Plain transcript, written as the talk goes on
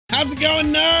How's it going,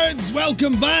 nerds?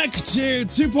 Welcome back to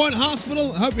 2 Point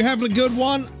Hospital. Hope you're having a good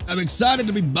one. I'm excited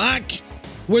to be back.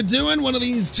 We're doing one of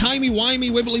these timey-wimey,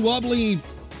 wibbly-wobbly,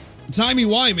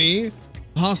 timey-wimey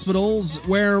hospitals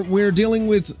where we're dealing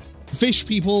with fish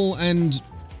people and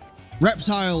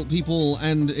reptile people,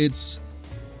 and it's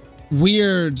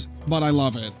weird, but I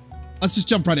love it. Let's just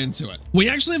jump right into it. We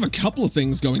actually have a couple of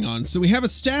things going on. So we have a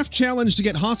staff challenge to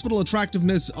get hospital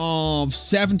attractiveness of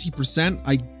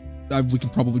 70%. We can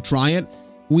probably try it.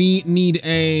 We need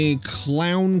a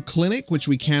clown clinic, which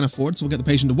we can't afford, so we'll get the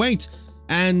patient to wait.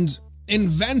 And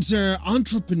inventor,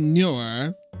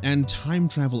 entrepreneur, and time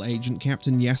travel agent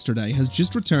Captain Yesterday has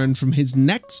just returned from his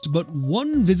next but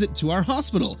one visit to our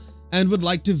hospital and would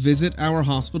like to visit our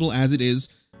hospital as it is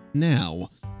now.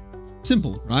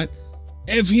 Simple, right?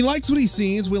 If he likes what he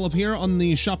sees, we'll appear on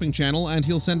the shopping channel and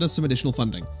he'll send us some additional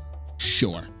funding.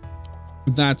 Sure.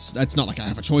 That's not like I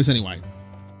have a choice anyway.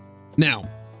 Now,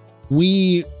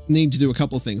 we need to do a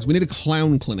couple of things. We need a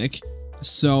clown clinic,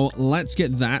 so let's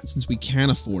get that since we can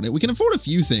afford it. We can afford a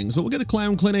few things, but we'll get the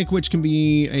clown clinic, which can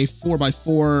be a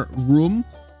 4x4 room.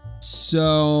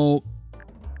 So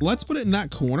let's put it in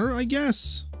that corner, I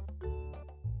guess.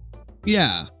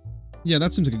 Yeah,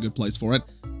 that seems like a good place for it.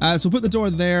 So we'll put the door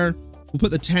there. We'll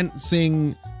put the tent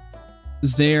thing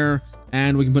there,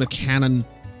 and we can put a cannon,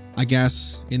 I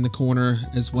guess, in the corner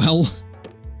as well.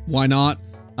 Why not?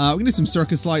 We can do some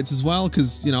circus lights as well,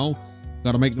 because, you know,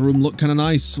 got to make the room look kind of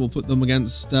nice. We'll put them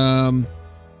against, I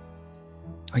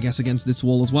guess, against this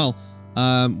wall as well,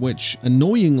 which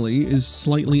annoyingly is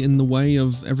slightly in the way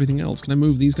of everything else. Can I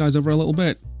move these guys over a little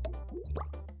bit?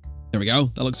 There we go.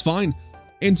 That looks fine.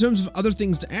 In terms of other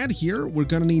things to add here, we're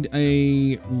going to need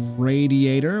a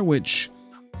radiator, which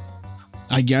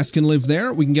I guess can live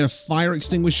there. We can get a fire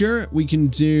extinguisher. We can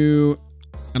do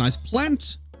a nice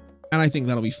plant. And I think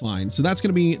that'll be fine. So that's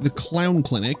going to be the clown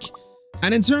clinic.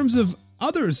 And in terms of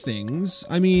other things,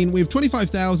 I mean, we have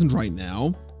 25,000 right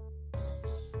now.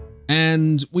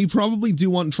 And we probably do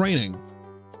want training.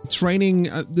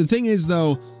 The thing is,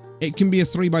 though, it can be a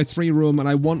 3x3 room, and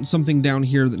I want something down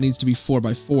here that needs to be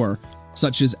 4x4,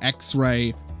 such as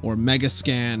X-ray or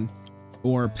Megascan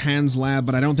or Pan's Lab,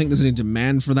 but I don't think there's any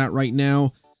demand for that right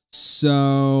now.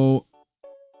 So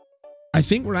I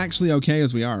think we're actually okay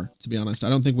as we are, to be honest. I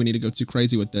don't think we need to go too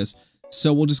crazy with this.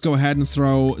 So we'll just go ahead and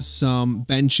throw some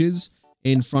benches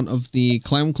in front of the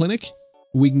clown clinic.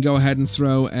 We can go ahead and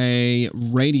throw a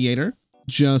radiator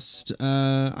just,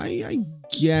 I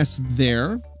guess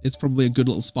there. It's probably a good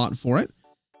little spot for it.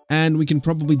 And we can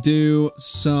probably do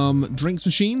some drinks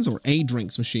machines, or a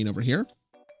drinks machine over here.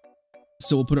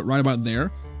 So we'll put it right about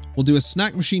there. We'll do a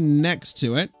snack machine next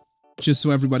to it, just so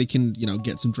everybody can, you know,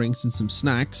 get some drinks and some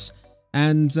snacks.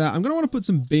 And I'm going to want to put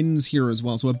some bins here as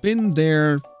well. So a bin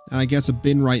there, and I guess a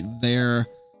bin right there.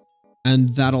 And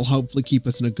that'll hopefully keep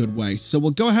us in a good way. So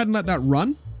we'll go ahead and let that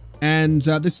run. And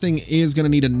this thing is going to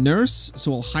need a nurse,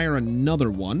 so we'll hire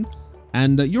another one.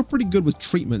 And you're pretty good with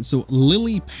treatment. So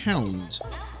Lily Pound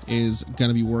is going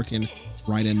to be working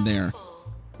right in there.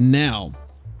 Now,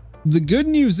 the good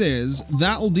news is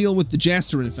that'll deal with the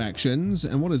jester infections.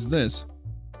 And what is this?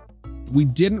 We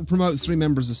didn't promote 3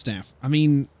 members of staff. I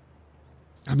mean,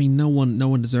 no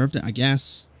one deserved it, I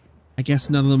guess. I guess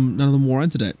none of them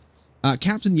warranted it.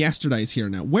 Captain Yesterday's here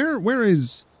now. Where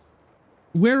is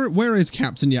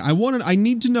Captain? Yeah, I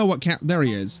need to know what there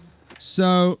he is.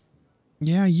 So,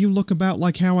 yeah, you look about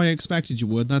like how I expected you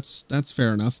would. That's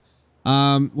fair enough.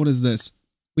 What is this?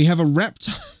 We have a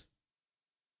reptile.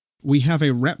 We have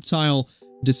a reptile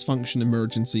dysfunction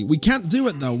emergency. We can't do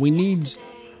it though. We need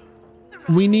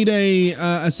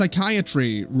a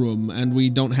psychiatry room, and we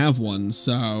don't have one,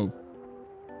 so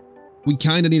we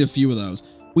kind of need a few of those.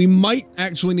 We might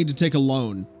actually need to take a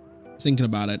loan, thinking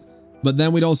about it, but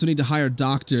then we'd also need to hire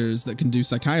doctors that can do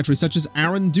psychiatry, such as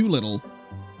Aaron Doolittle.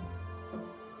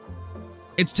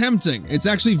 It's tempting. It's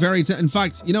actually very in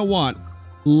fact, you know what?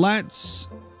 Let's...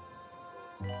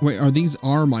 Wait, these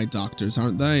are my doctors,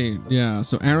 aren't they? Yeah,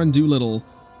 so Aaron Doolittle,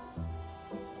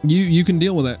 you can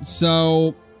deal with it.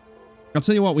 So I'll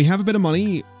tell you what, we have a bit of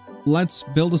money. Let's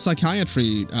build a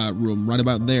psychiatry room right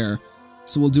about there.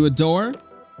 So we'll do a door.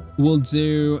 We'll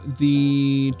do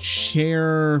the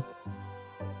chair,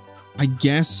 I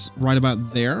guess, right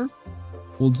about there.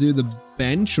 We'll do the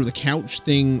bench or the couch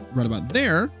thing right about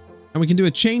there. And we can do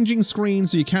a changing screen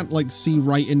so you can't, like, see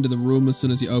right into the room as soon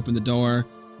as you open the door.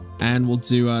 And we'll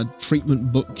do a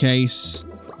treatment bookcase,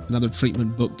 another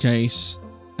treatment bookcase,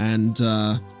 and,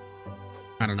 I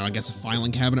don't know, I guess a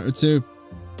filing cabinet or two,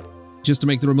 just to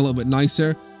make the room a little bit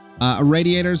nicer. A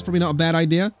radiator is probably not a bad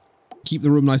idea. Keep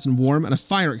the room nice and warm, and a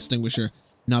fire extinguisher.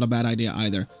 Not a bad idea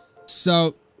either.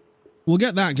 So we'll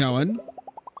get that going.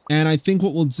 And I think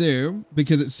what we'll do,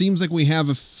 because it seems like we have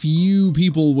a few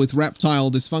people with reptile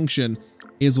dysfunction,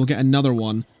 is we'll get another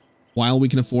one while we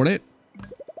can afford it.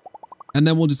 And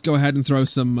then we'll just go ahead and throw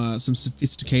some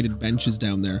sophisticated benches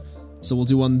down there. So we'll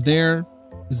do one there,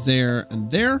 there,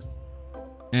 and there.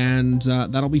 And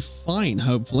that'll be fine,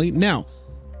 hopefully. Now,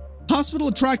 hospital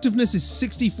attractiveness is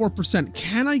 64%.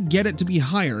 Can I get it to be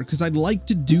higher? Because I'd like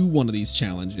to do one of these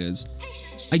challenges.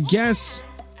 I guess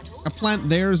a plant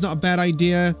there is not a bad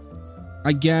idea.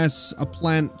 I guess a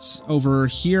plant over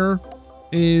here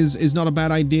is not a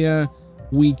bad idea.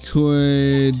 We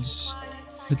could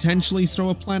potentially throw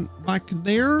a plant back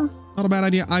there. Not a bad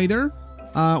idea either.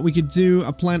 We could do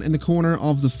a plant in the corner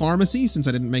of the pharmacy, since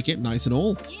I didn't make it nice at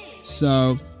all.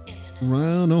 So,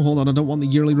 well, no, hold on. I don't want the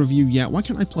yearly review yet. Why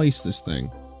can't I place this thing?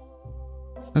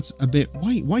 That's a bit...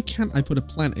 Why can't I put a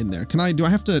plant in there? Do I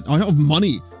have to... Oh, I don't have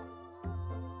money.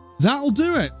 That'll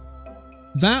do it.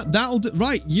 That'll do...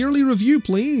 Right, yearly review,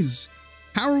 please.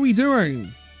 How are we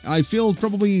doing? I feel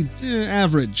probably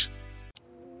average.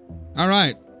 All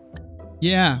right.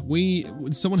 Yeah,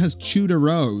 someone has Tudor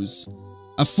Rose.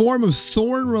 A form of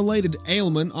thorn-related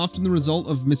ailment, often the result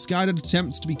of misguided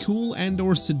attempts to be cool and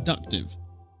or seductive.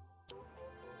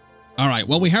 All right,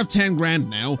 well, we have 10 grand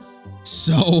now,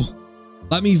 so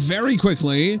let me very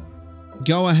quickly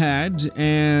go ahead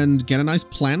and get a nice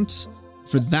plant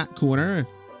for that corner,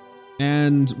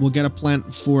 and we'll get a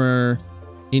plant for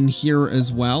in here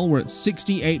as well. We're at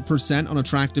 68% on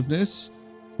attractiveness,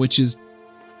 which is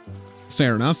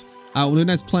fair enough. We'll do a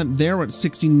nice plant there. We're at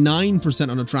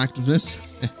 69% on attractiveness.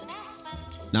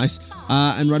 Nice.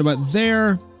 And right about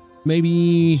there,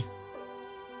 maybe...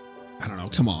 I don't know.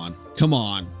 Come on. Come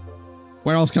on.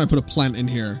 Where else can I put a plant in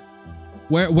here?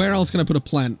 Where else can I put a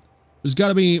plant? There's got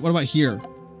to be... What about here?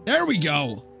 There we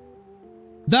go.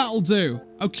 That'll do.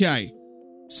 Okay.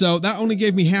 So that only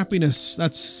gave me happiness.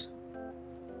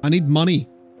 I need money.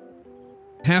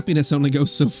 Happiness only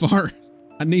goes so far.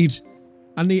 I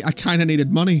kind of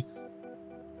needed money.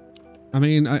 I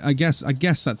mean, I guess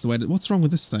that's the way to... What's wrong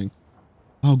with this thing?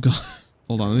 Oh god.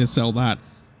 Hold on, I need to sell that.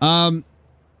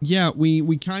 Yeah,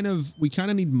 we kind of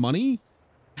need money.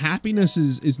 Happiness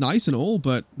is nice and all,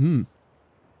 but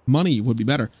money would be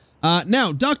better.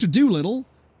 Now, Dr. Doolittle,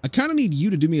 I kind of need you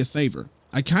to do me a favor.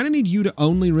 I kind of need you to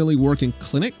only really work in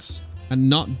clinics and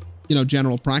not, you know,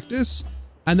 general practice.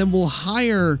 And then we'll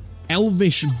hire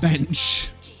Elvish Bench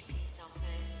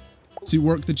to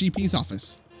work the GP's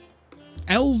office.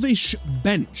 Elvish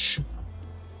Bench.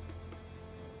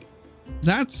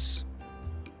 That's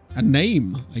a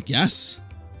name, I guess.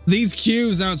 These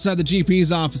queues outside the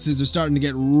GP's offices are starting to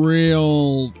get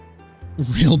real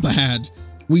bad.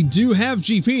 We do have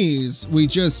GPs, we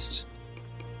just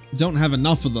don't have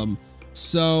enough of them.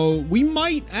 So we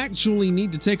might actually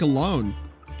need to take a loan.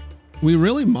 We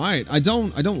really might. I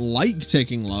don't like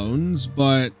taking loans,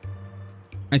 but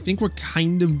I think we're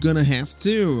kind of gonna have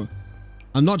to.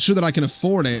 I'm not sure that I can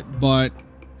afford it, but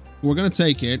we're gonna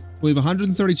take it. We have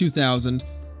 132,000.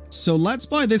 So let's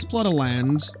buy this plot of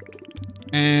land.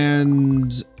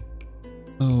 And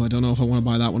oh, I don't know if I want to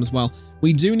buy that one as well.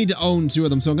 We do need to own 2 of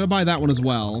them, so I'm gonna buy that one as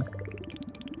well.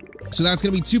 So that's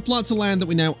gonna be 2 plots of land that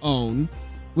we now own.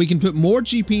 We can put more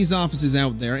GP's offices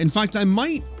out there. In fact, I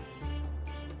might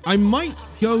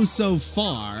go so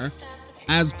far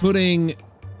as putting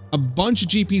a bunch of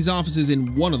GP's offices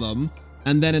in one of them,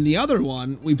 and then in the other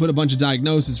one, we put a bunch of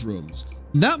diagnosis rooms.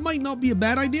 That might not be a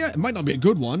bad idea. It might not be a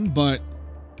good one, but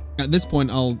at this point,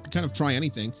 I'll kind of try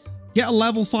anything. Get a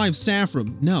level 5 staff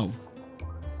room. No.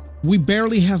 We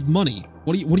barely have money.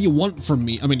 What do you want from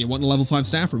me? I mean, you want a level 5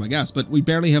 staff room, I guess, but we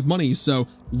barely have money, so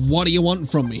what do you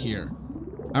want from me here?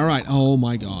 All right. Oh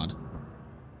my god.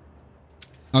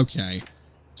 Okay.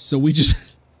 So we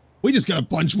just got a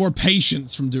bunch more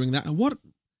patients from doing that. What?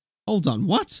 Hold on.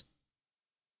 What?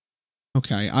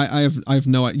 Okay. I have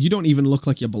no idea. You don't even look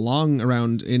like you belong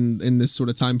around in this sort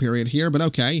of time period here, but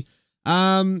okay.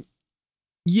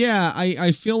 Yeah,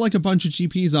 I feel like a bunch of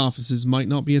GP's offices might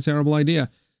not be a terrible idea.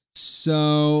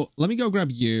 So let me go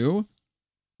grab you.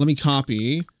 Let me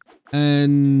copy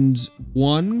and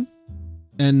 1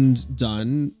 and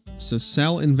done. So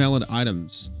sell invalid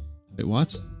items. Wait,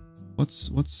 what?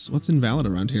 What's invalid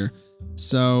around here?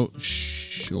 So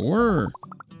sure,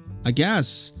 I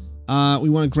guess. We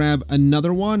want to grab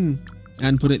another one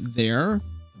and put it there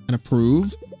and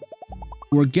approve.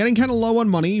 We're getting kind of low on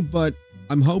money, but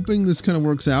I'm hoping this kind of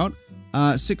works out.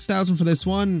 6,000 for this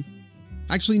one.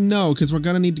 Actually, no, because we're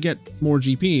going to need to get more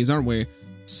GPs, aren't we?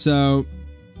 So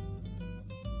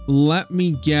let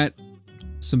me get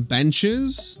some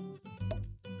benches.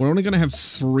 We're only going to have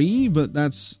 3, but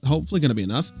that's hopefully going to be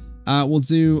enough. We'll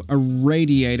do a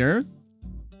radiator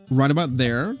right about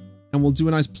there, and we'll do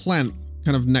a nice plant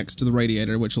kind of next to the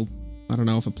radiator, which will, I don't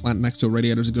know if a plant next to a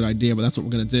radiator is a good idea, but that's what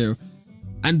we're going to do.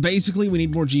 And basically, we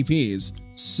need more GPs.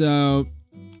 So,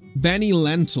 Benny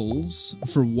Lentils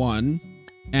for one,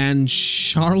 and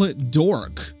Charlotte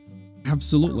Dork,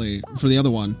 absolutely, for the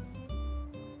other one.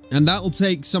 And that will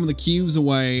take some of the queues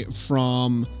away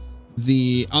from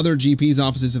the other GP's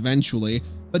offices eventually.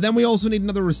 But then we also need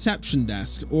another reception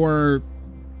desk, or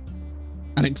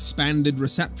an expanded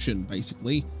reception,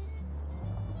 basically.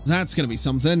 That's going to be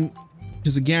something,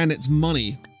 because again, it's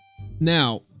money.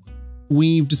 Now,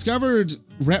 we've discovered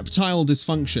reptile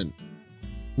dysfunction,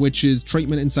 which is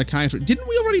treatment in psychiatry. Didn't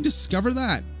we already discover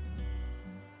that?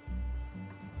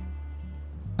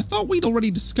 I thought we'd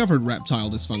already discovered reptile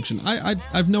dysfunction. I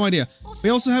have no idea. We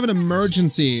also have an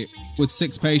emergency with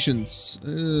 6 patients.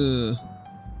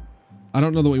 I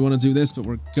don't know that we want to do this, but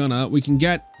we're gonna. We can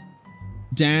get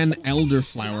Dan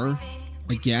Elderflower,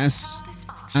 I guess.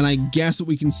 And I guess what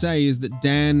we can say is that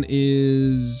Dan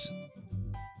is...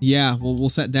 Yeah, we'll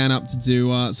set Dan up to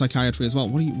do psychiatry as well.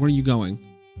 Where are you going?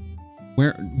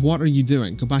 What are you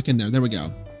doing? Go back in there. There we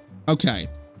go. Okay.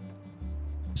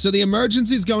 So the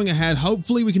emergency is going ahead.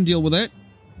 Hopefully we can deal with it.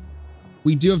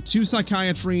 We do have 2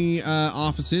 psychiatry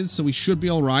offices, so we should be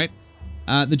all right.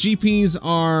 The GPs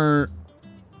are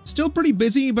still pretty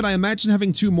busy, but I imagine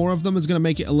having 2 more of them is going to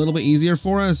make it a little bit easier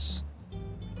for us.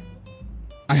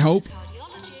 I hope.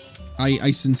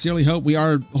 I sincerely hope. We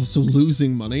are also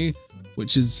losing money,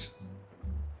 which is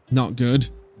not good.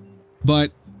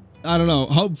 But I don't know.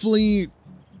 Hopefully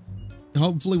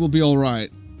we'll be all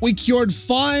right. We cured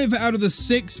 5 out of the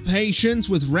 6 patients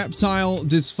with reptile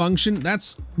dysfunction.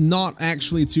 That's not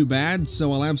actually too bad,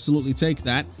 so I'll absolutely take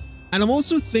that. And I'm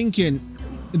also thinking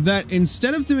that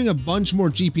instead of doing a bunch more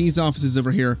GP's offices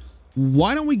over here,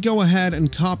 why don't we go ahead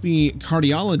and copy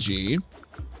cardiology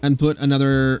and put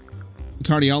another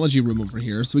cardiology room over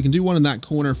here? So we can do one in that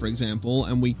corner, for example,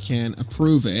 and we can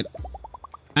approve it.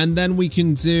 And then we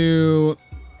can do...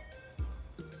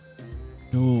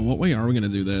 Oh, what way are we going to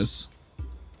do this?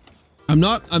 I'm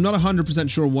not 100%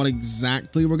 sure what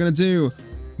exactly we're going to do,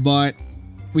 but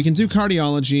we can do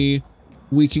cardiology.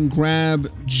 We can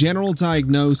grab general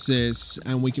diagnosis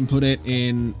and we can put it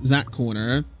in that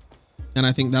corner. And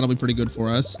I think that'll be pretty good for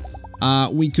us.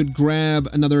 We could grab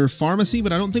another pharmacy,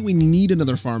 but I don't think we need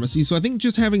another pharmacy. So I think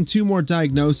just having 2 more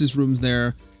diagnosis rooms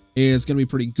there is going to be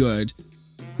pretty good.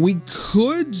 We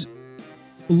could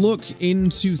look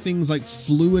into things like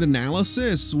fluid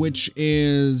analysis, which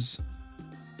is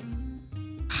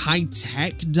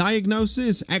high-tech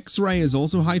diagnosis. X-ray is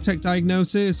also high-tech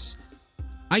diagnosis.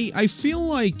 I feel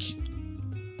like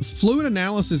fluid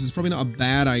analysis is probably not a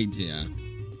bad idea,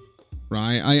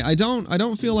 right? I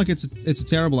don't feel like it's a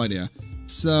terrible idea.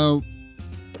 So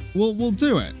we'll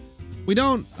do it. We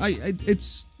don't.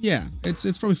 It's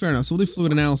probably fair enough. So we'll do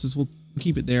fluid analysis. We'll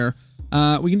keep it there.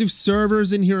 We can do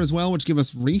servers in here as well, which give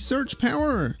us research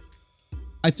power.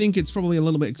 I think it's probably a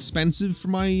little bit expensive for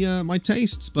my my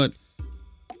tastes, but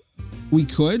we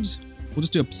could. We'll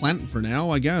just do a plant for now,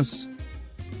 I guess.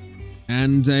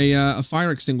 And a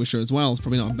fire extinguisher as well is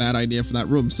probably not a bad idea for that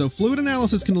room. So fluid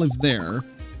analysis can live there.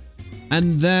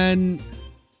 And then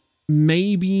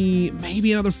maybe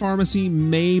another pharmacy,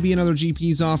 maybe another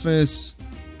GP's office.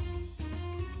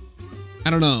 I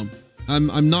don't know.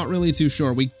 I'm not really too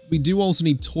sure. We do also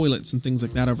need toilets and things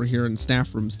like that over here in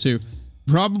staff rooms too.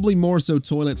 Probably more so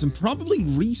toilets and probably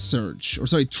research, or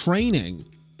sorry, training.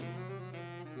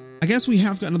 I guess we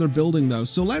have got another building though.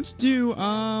 So let's do,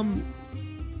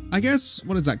 I guess,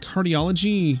 what is that?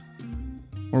 Cardiology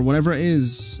or whatever it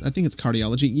is. I think it's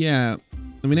cardiology. Yeah.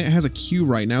 I mean, it has a queue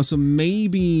right now. So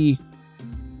maybe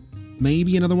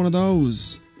another one of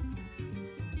those.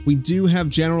 We do have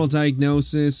general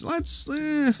diagnosis. Let's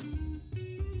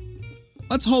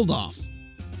hold off.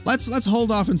 Let's hold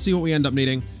off and see what we end up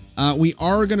needing. We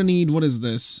are going to need, what is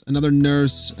this? Another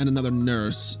nurse and another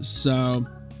nurse. So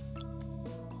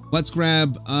let's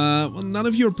grab, well, none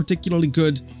of you are particularly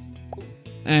good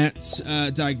at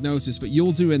diagnosis, but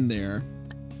you'll do in there.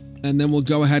 And then we'll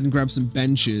go ahead and grab some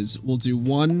benches. We'll do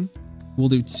 1, we'll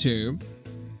do 2.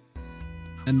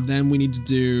 And then we need to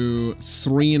do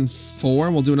 3 and 4,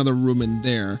 and we'll do another room in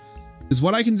there. Because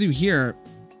what I can do here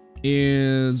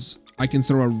is I can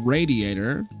throw a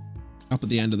radiator up at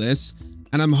the end of this,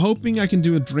 and I'm hoping I can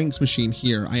do a drinks machine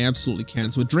here. I absolutely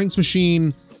can. So a drinks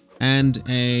machine and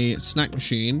a snack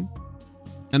machine,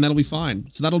 and that'll be fine.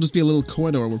 So that'll just be a little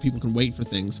corridor where people can wait for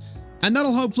things, and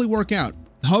that'll hopefully work out.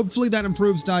 Hopefully that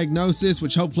improves diagnosis,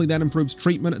 which hopefully that improves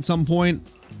treatment at some point.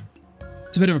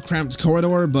 It's a bit of a cramped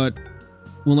corridor, but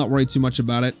we'll not worry too much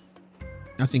about it.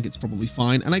 I think it's probably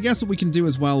fine. And I guess what we can do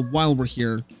as well while we're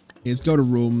here is go to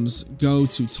rooms, go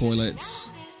to toilets,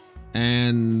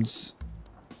 and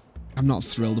I'm not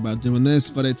thrilled about doing this,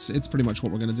 but it's pretty much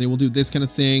what we're going to do. We'll do this kind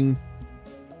of thing.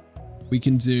 We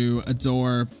can do a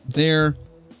door there.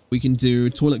 We can do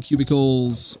toilet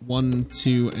cubicles 1,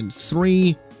 2, and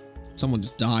 3. Someone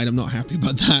just died. I'm not happy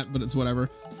about that, but it's whatever.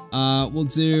 We'll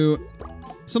do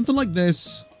something like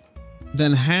this.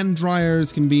 Then hand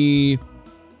dryers can be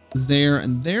there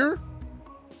and there.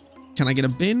 Can I get a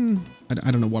bin?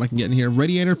 I don't know what I can get in here.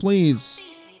 Radiator, please.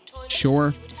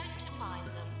 Sure.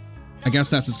 I guess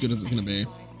that's as good as it's going to be.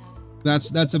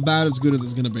 That's about as good as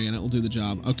it's going to be, and it'll do the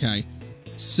job. Okay.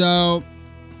 So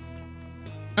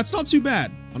that's not too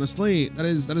bad. Honestly, that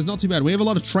is not too bad. We have a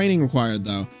lot of training required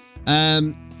though.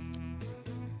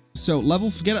 So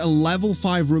get a level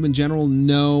 5 room in general.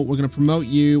 No, we're going to promote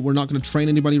you. We're not going to train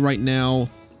anybody right now.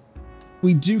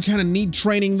 We do kind of need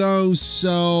training though.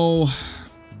 So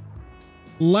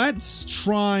let's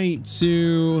try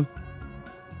to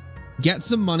get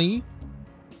some money.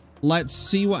 Let's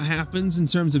see what happens in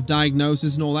terms of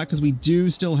diagnosis and all that, because we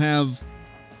do still have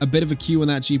a bit of a queue in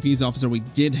that GP's office, or we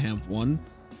did have one.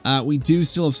 We do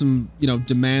still have some,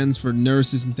 demands for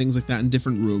nurses and things like that in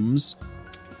different rooms.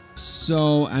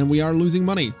 So, and we are losing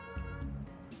money.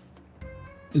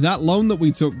 That loan that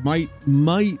we took might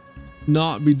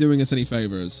not be doing us any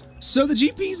favors. So the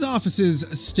GP's offices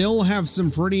still have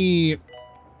some pretty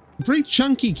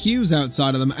chunky queues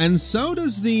outside of them, and so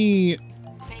does the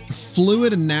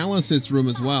fluid analysis room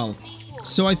as well.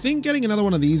 So I think getting another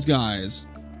one of these guys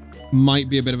might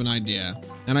be a bit of an idea.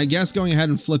 And I guess going ahead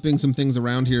and flipping some things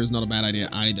around here is not a bad idea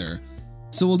either.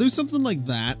 So we'll do something like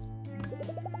that.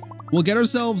 We'll get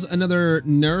ourselves another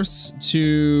nurse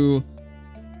to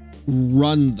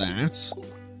run that.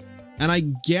 And I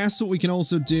guess what we can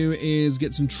also do is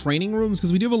get some training rooms,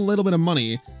 because we do have a little bit of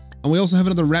money. And we also have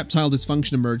another reptile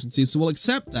dysfunction emergency. So we'll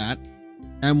accept that.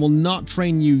 And we'll not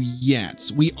train you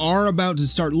yet. We are about to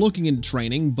start looking into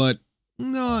training, but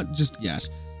not just yet.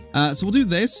 So we'll do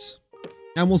this.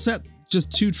 And we'll set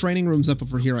just 2 training rooms up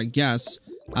over here, I guess.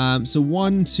 So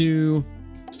 1, 2,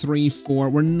 3, 4.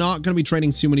 We're not going to be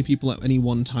training too many people at any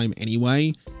one time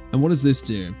anyway. And what does this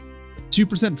do?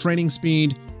 2% training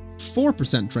speed,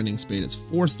 4% training speed. It's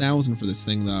 4,000 for this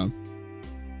thing though.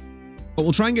 But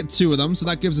we'll try and get 2 of them. So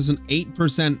that gives us an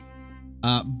 8%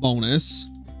 bonus.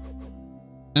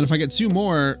 And if I get 2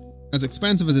 more, as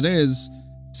expensive as it is,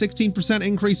 16%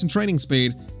 increase in training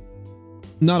speed.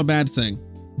 Not a bad thing.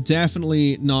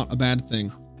 Definitely not a bad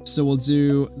thing. So we'll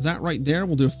do that right there.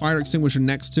 We'll do a fire extinguisher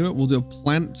next to it. We'll do a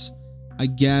plant, I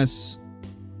guess,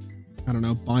 I don't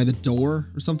know, by the door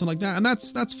or something like that. And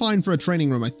that's fine for a training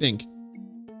room, I think.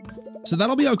 So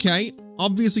that'll be okay.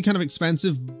 Obviously kind of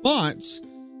expensive, but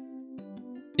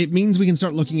it means we can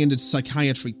start looking into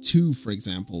psychiatry too, for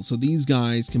example. So these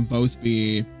guys can both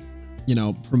be,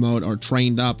 promote or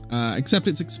trained up, except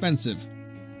it's expensive.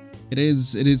 It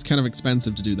is kind of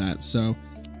expensive to do that. So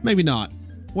maybe not.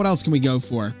 What else can we go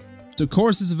for? So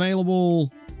courses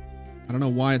available. I don't know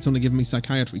why it's only giving me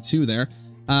psychiatry 2 there.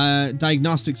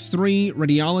 Diagnostics 3,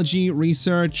 radiology,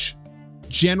 research,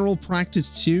 general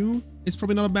practice 2 is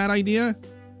probably not a bad idea.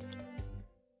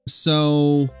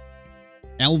 So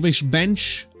Elvish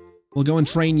bench, we'll go and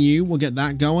train you. We'll get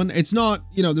that going. It's not,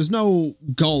 there's no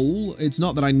goal. It's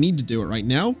not that I need to do it right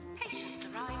now,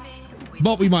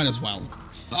 but we might as well.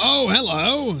 Oh,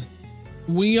 hello.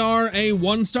 We are a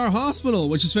 1-star hospital,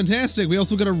 which is fantastic. We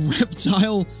also got a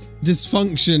reptile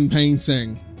dysfunction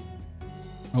painting.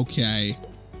 Okay.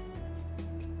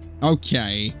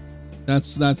 Okay.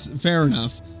 That's fair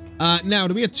enough. Now,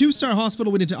 to be a 2-star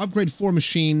hospital, we need to upgrade 4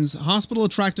 machines, hospital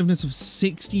attractiveness of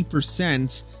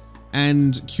 60%,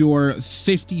 and cure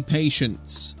 50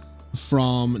 patients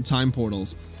from time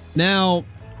portals. Now,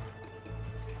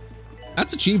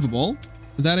 that's achievable.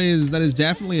 That is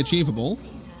definitely achievable.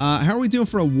 How are we doing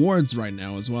for awards right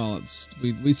now as well?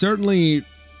 We certainly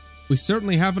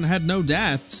haven't had no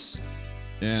deaths.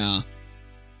 Yeah.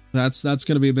 That's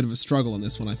going to be a bit of a struggle in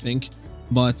this one, I think.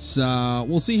 But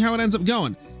we'll see how it ends up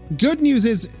going. Good news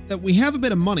is that we have a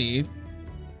bit of money.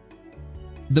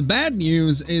 The bad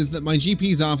news is that my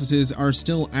GP's offices are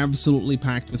still absolutely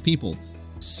packed with people.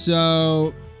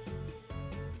 So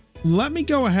let me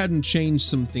go ahead and change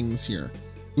some things here.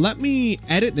 Let me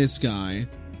edit this guy,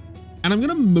 and I'm going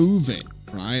to move it,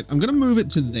 right? I'm going to move it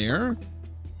to there,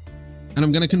 and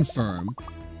I'm going to confirm.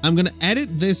 I'm going to edit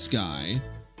this guy,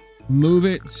 move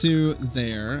it to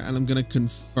there, and I'm going to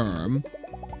confirm.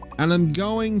 And I'm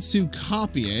going to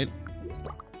copy it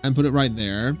and put it right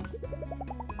there.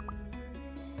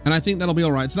 And I think that'll be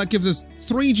all right. So that gives us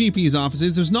 3 GP's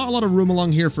offices. There's not a lot of room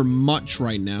along here for much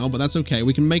right now, but that's okay.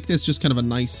 We can make this just kind of a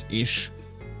nice-ish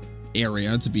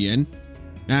area to be in.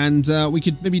 And we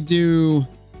could maybe do...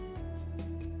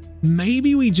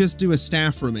 Maybe we just do a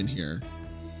staff room in here,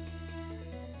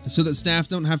 so that staff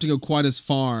don't have to go quite as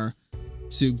far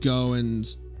to go and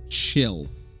chill.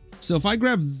 So if I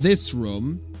grab this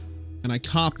room and I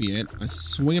copy it, I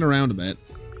swing it around a bit,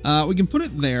 we can put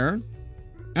it there.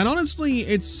 And honestly,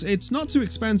 it's not too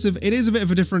expensive. It is a bit of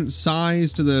a different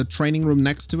size to the training room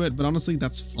next to it, but honestly,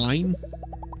 that's fine.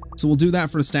 So we'll do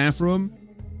that for the staff room.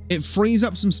 It frees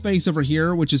up some space over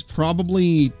here, which is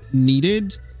probably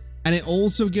needed. And it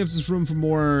also gives us room for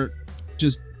more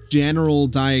just general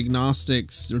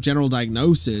diagnostics or general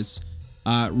diagnosis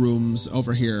rooms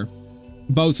over here,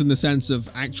 both in the sense of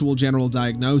actual general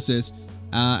diagnosis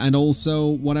and also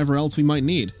whatever else we might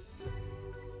need.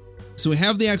 So we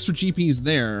have the extra GPs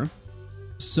there.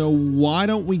 So why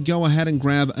don't we go ahead and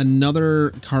grab another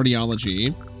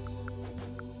cardiology,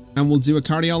 and we'll do a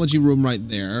cardiology room right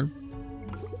there.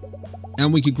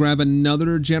 And we could grab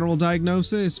another general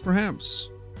diagnosis, perhaps.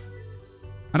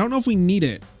 I don't know if we need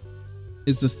it,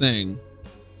 is the thing.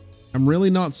 I'm really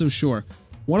not so sure.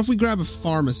 What if we grab a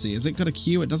pharmacy? Is it got a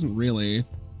queue? It doesn't really.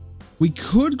 We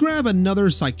could grab another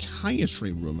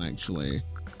psychiatry room, actually.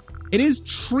 It is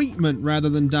treatment rather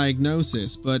than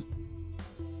diagnosis, but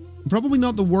probably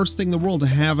not the worst thing in the world to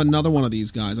have another one of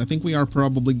these guys. I think we are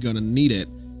probably going to need it.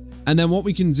 And then what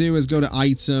we can do is go to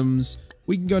items.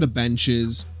 We can go to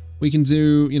benches. We can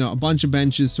do, you know, a bunch of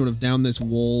benches sort of down this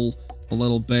wall a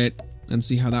little bit and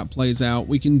see how that plays out.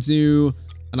 We can do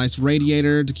a nice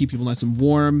radiator to keep people nice and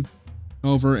warm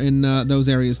over in those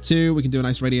areas too. We can do a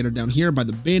nice radiator down here by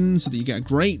the bin so that you get a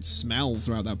great smell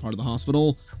throughout that part of the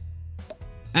hospital.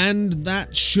 And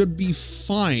that should be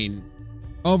fine.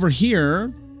 Over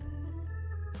here,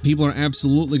 people are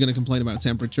absolutely going to complain about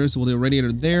temperature, so we'll do a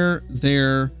radiator there,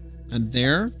 there, and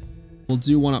there. We'll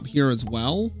do one up here as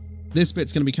well. This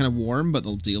bit's going to be kind of warm, but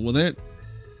they'll deal with it.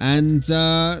 And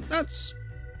that's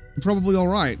probably all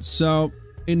right. So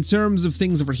in terms of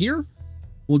things over here,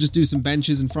 we'll just do some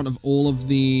benches in front of all of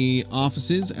the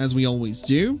offices, as we always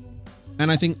do. And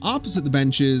I think opposite the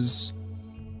benches,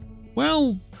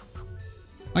 well,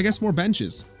 I guess more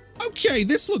benches. Okay,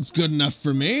 this looks good enough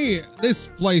for me. This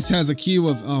place has a queue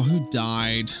of, oh, who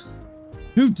died?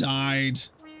 Who died?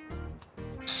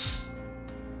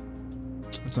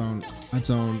 I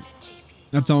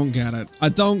don't get it. I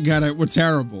don't get it. We're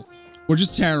terrible. We're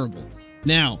just terrible.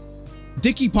 Now,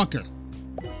 Dickie Pucker.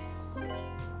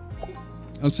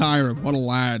 Let's hire him. What a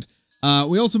lad.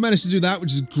 We also managed to do that,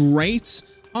 which is great.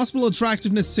 Hospital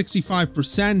attractiveness,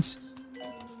 65%.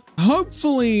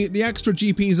 Hopefully, the extra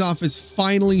GP's office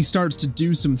finally starts to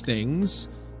do some things.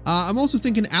 I'm also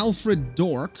thinking Alfred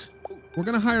Dork. We're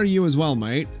going to hire you as well,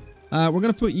 mate. We're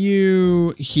going to put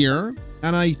you here.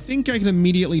 And I think I can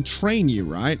immediately train you,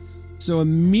 right? So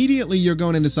immediately you're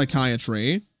going into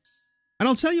psychiatry. And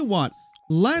I'll tell you what.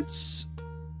 Let's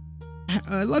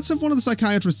have one of the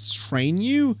psychiatrists train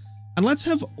you. And let's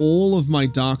have all of my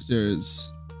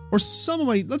doctors, or some of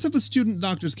my, let's have the student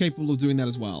doctors capable of doing that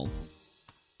as well.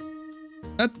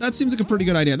 That seems like a pretty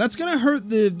good idea. That's going to hurt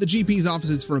the GP's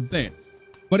offices for a bit,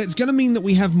 but it's going to mean that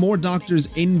we have more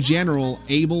doctors in general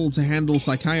able to handle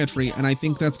psychiatry, and I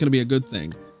think that's going to be a good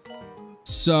thing.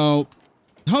 So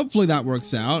hopefully that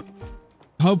works out.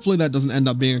 Hopefully that doesn't end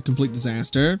up being a complete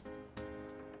disaster.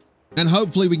 And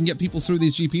hopefully we can get people through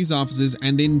these GP's offices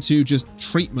and into just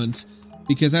treatment,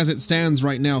 because as it stands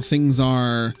right now, things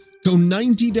are go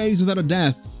 90 days without a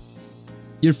death.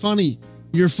 You're funny.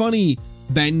 You're funny.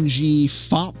 Benji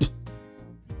Fop.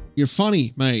 You're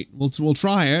funny, mate. We'll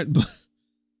try it,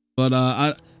 but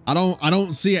I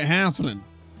don't see it happening.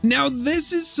 Now,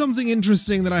 this is something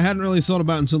interesting that I hadn't really thought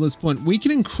about until this point. We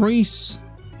can increase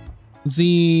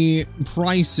the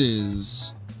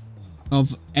prices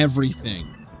of everything.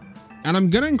 And I'm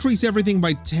gonna increase everything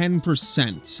by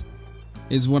 10%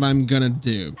 is what I'm gonna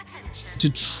do to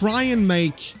try and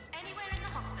make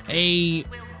a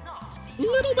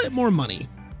little bit more money.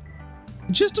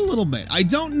 Just a little bit. I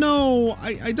don't know.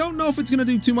 I don't know if it's going to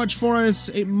do too much for us.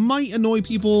 It might annoy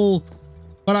people,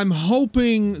 but I'm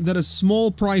hoping that a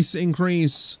small price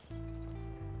increase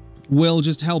will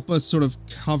just help us sort of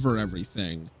cover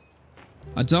everything.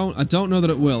 I don't know that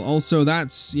it will. Also,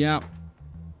 that's, yeah.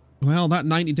 Well, that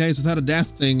 90 days without a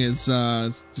death thing is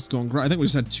just going great. I think we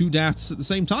just had 2 deaths at the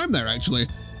same time there, actually.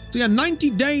 So yeah, 90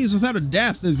 days without a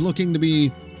death is looking to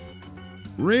be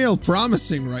real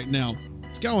promising right now.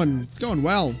 It's going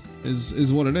well,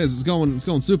 is what it is. It's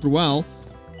going super well.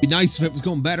 Be nice if it was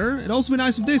going better. It'd also be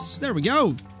nice if this, there we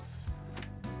go.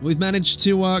 we've managed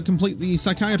to complete the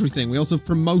psychiatry thing. We also have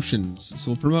promotions,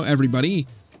 so we'll promote everybody.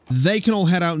 They can all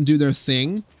head out and do their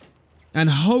thing. And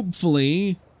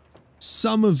hopefully,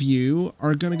 some of you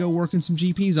are going to go work in some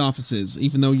GP's offices,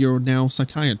 even though you're now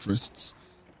psychiatrists.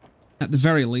 At the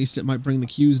very least, it might bring the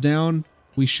queues down.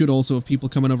 We should also have people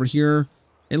coming over here.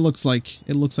 It looks like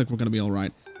we're going to be all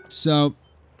right. So,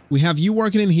 we have you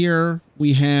working in here.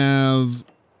 We have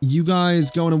you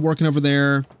guys going and working over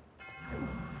there.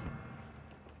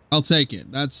 I'll take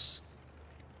it. That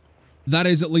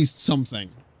is at least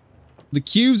something. The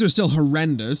queues are still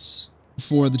horrendous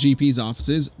for the GP's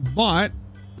offices, but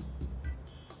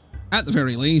at the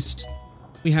very least,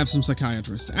 we have some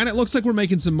psychiatrists. And it looks like we're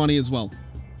making some money as well.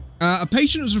 A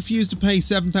patient has refused to pay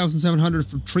 $7,700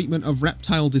 for treatment of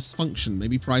reptile dysfunction.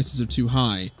 Maybe prices are too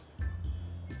high.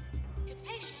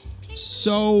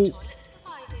 So,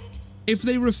 if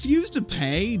they refuse to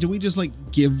pay, do we just, like,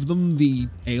 give them the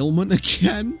ailment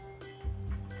again?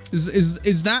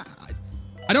 Is that...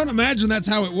 I don't imagine that's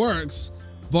how it works,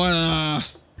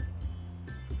 but,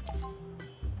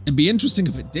 it'd be interesting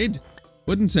if it did,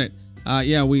 wouldn't it?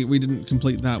 Yeah, we didn't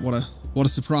complete that. What a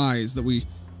surprise that we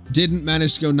didn't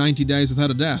manage to go 90 days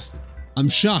without a death. I'm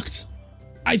shocked.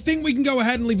 I think we can go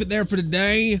ahead and leave it there for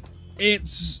today.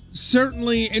 It's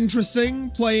certainly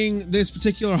interesting playing this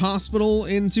particular hospital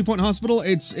in 2 Point Hospital.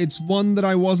 It's one that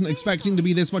I wasn't expecting to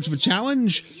be this much of a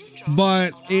challenge,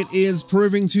 but it is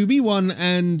proving to be one,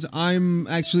 and I'm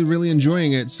actually really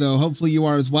enjoying it. So hopefully you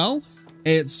are as well.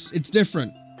 It's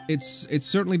different. It's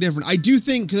certainly different. I do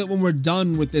think that when we're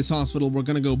done with this hospital, we're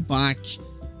gonna go back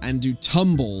and do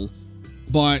Tumble,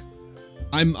 but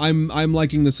I'm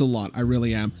liking this a lot. I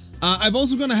really am. I've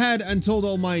also gone ahead and told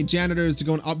all my janitors to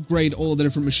go and upgrade all of the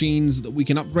different machines that we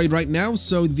can upgrade right now.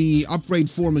 So the upgrade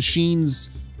 4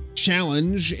 machines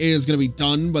challenge is going to be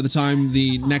done by the time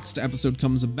the next episode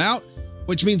comes about,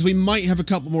 which means we might have a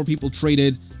couple more people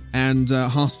traded, and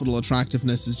hospital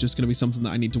attractiveness is just going to be something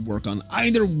that I need to work on.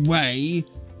 Either way,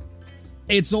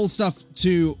 it's all stuff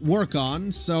to work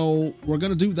on, so we're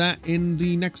going to do that in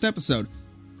the next episode.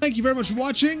 Thank you very much for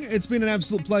watching. It's been an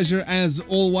absolute pleasure as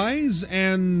always,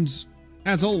 and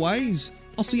as always,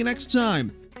 I'll see you next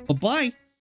time. Bye-bye.